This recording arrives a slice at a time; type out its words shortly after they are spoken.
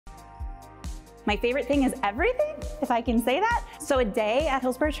My favorite thing is everything, if I can say that. So a day at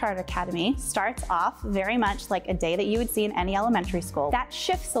Hillsboro Charter Academy starts off very much like a day that you would see in any elementary school. That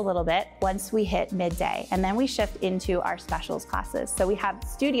shifts a little bit once we hit midday, and then we shift into our specials classes. So we have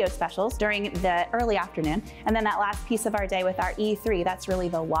studio specials during the early afternoon, and then that last piece of our day with our E3, that's really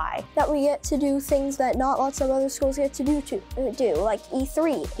the why. That we get to do things that not lots of other schools get to do, like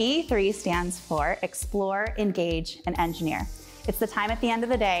E3. E3 stands for Explore, Engage, and Engineer. It's the time at the end of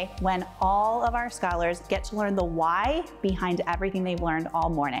the day when all of our scholars get to learn the why behind everything they've learned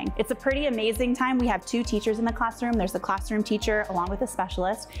all morning. It's a pretty amazing time. We have 2 teachers in the classroom. There's the classroom teacher along with a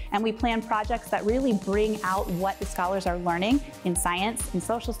specialist, and we plan projects that really bring out what the scholars are learning in science, in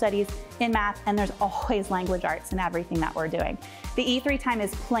social studies, in math, and there's always language arts in everything that we're doing. The E3 time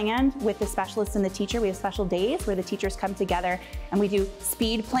is planned with the specialist and the teacher. We have special days where the teachers come together and we do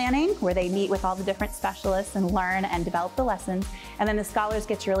speed planning where they meet with all the different specialists and learn and develop the lessons. And then the scholars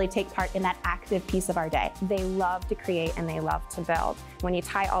get to really take part in that active piece of our day. They love to create and they love to build. When you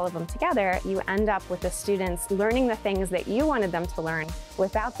tie all of them together, you end up with the students learning the things that you wanted them to learn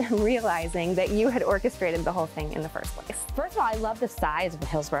without them realizing that you had orchestrated the whole thing in the first place. First of all, I love the size of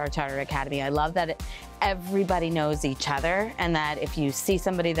Hillsboro Charter Academy. I love that everybody knows each other, and that if you see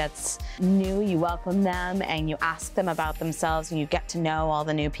somebody that's new, you welcome them and you ask them about themselves and you get to know all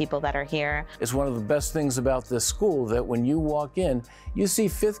the new people that are here. It's one of the best things about this school that when you walk in, you see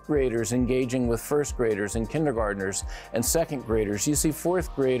 5th graders engaging with 1st graders and kindergartners and 2nd graders. You see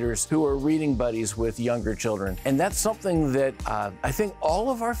 4th graders who are reading buddies with younger children. And that's something that I think all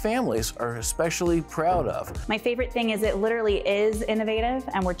of our families are especially proud of. My favorite thing is it literally is innovative,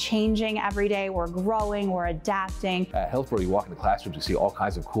 and we're changing every day. We're growing, we're adapting. At Hillsboro, you walk into classrooms, you see all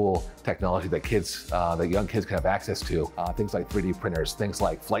kinds of cool technology that young kids can have access to. Things like 3D printers, things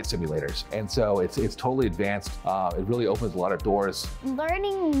like flight simulators. And so it's totally advanced. It really opens a lot of doors.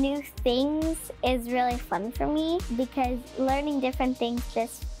 Learning new things is really fun for me because learning different things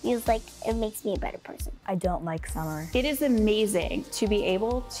just feels like it makes me a better person. I don't like summer. It is amazing to be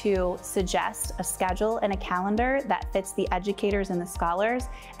able to suggest a schedule and a calendar that fits the educators and the scholars,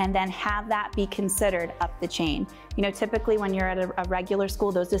 and then have that be considered up the chain. You know, typically when you're at a regular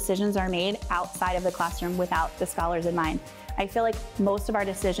school, those decisions are made outside of the classroom without the scholars in mind. I feel like most of our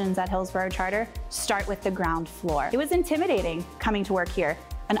decisions at Hillsboro Charter start with the ground floor. It was intimidating coming to work here.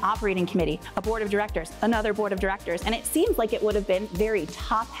 An operating committee, a board of directors, another board of directors, and it seems like it would have been very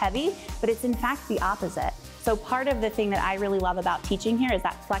top heavy, but it's in fact the opposite. So part of the thing that I really love about teaching here is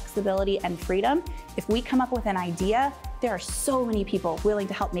that flexibility and freedom. If we come up with an idea, there are so many people willing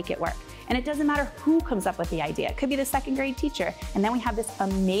to help make it work. And it doesn't matter who comes up with the idea. It could be the 2nd grade teacher. And then we have this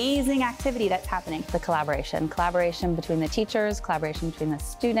amazing activity that's happening. The collaboration between the teachers, collaboration between the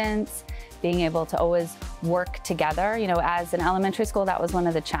students, being able to always work together. You know, as an elementary school, that was one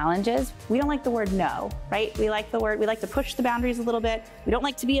of the challenges. We don't like the word no, right? We like to push the boundaries a little bit. We don't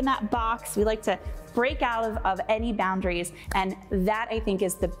like to be in that box. We like to break out of any boundaries. And that, I think,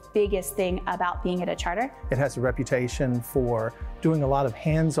 is the biggest thing about being at a charter. It has a reputation for doing a lot of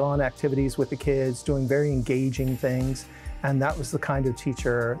hands-on activities with the kids, doing very engaging things. And that was the kind of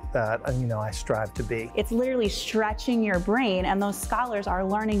teacher that, I strive to be. It's literally stretching your brain, and those scholars are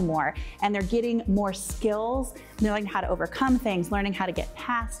learning more, and they're getting more skills. They're learning how to overcome things, learning how to get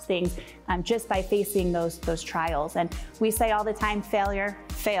past things just by facing those trials. And we say all the time, the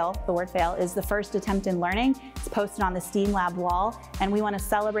word fail, is the first attempt in learning. It's posted on the STEAM Lab wall, and we want to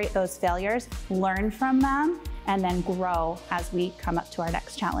celebrate those failures, learn from them, and then grow as we come up to our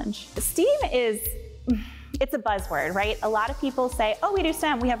next challenge. STEAM it's a buzzword, right? A lot of people say, oh, we do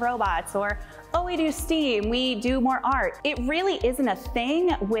STEM, we have robots, or oh, we do STEAM, we do more art. It really isn't a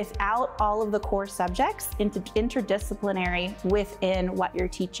thing without all of the core subjects interdisciplinary within what you're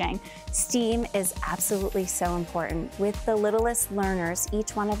teaching. STEAM is absolutely so important. With the littlest learners,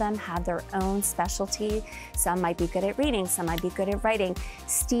 each one of them have their own specialty. Some might be good at reading, some might be good at writing.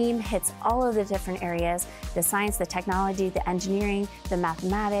 STEAM hits all of the different areas: the science, the technology, the engineering, the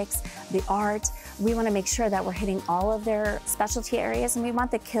mathematics, the art. We want to make sure that we're hitting all of their specialty areas, and we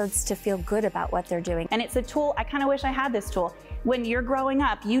want the kids to feel good about what they're doing. And it's a tool, I kind of wish I had this tool. When you're growing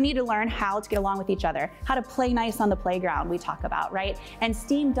up, you need to learn how to get along with each other, how to play nice on the playground, we talk about, right? And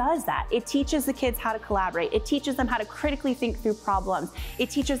STEAM does that. It teaches the kids how to collaborate. It teaches them how to critically think through problems. It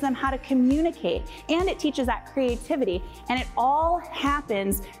teaches them how to communicate, and it teaches that creativity. And it all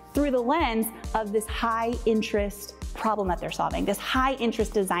happens through the lens of this high interest problem that they're solving, this high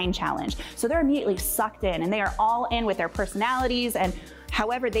interest design challenge. So they're immediately sucked in, and they are all in with their personalities and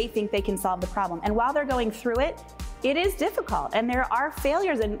however they think they can solve the problem. And while they're going through it, it is difficult and there are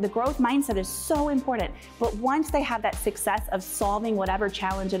failures, and the growth mindset is so important. But once they have that success of solving whatever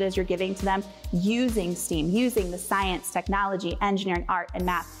challenge it is you're giving to them, using STEAM, using the science, technology, engineering, art, and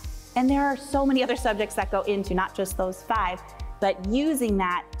math, and there are so many other subjects that go into not just those 5, but using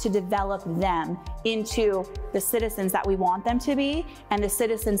that to develop them into the citizens that we want them to be and the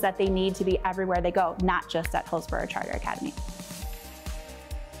citizens that they need to be everywhere they go, not just at Hillsboro Charter Academy.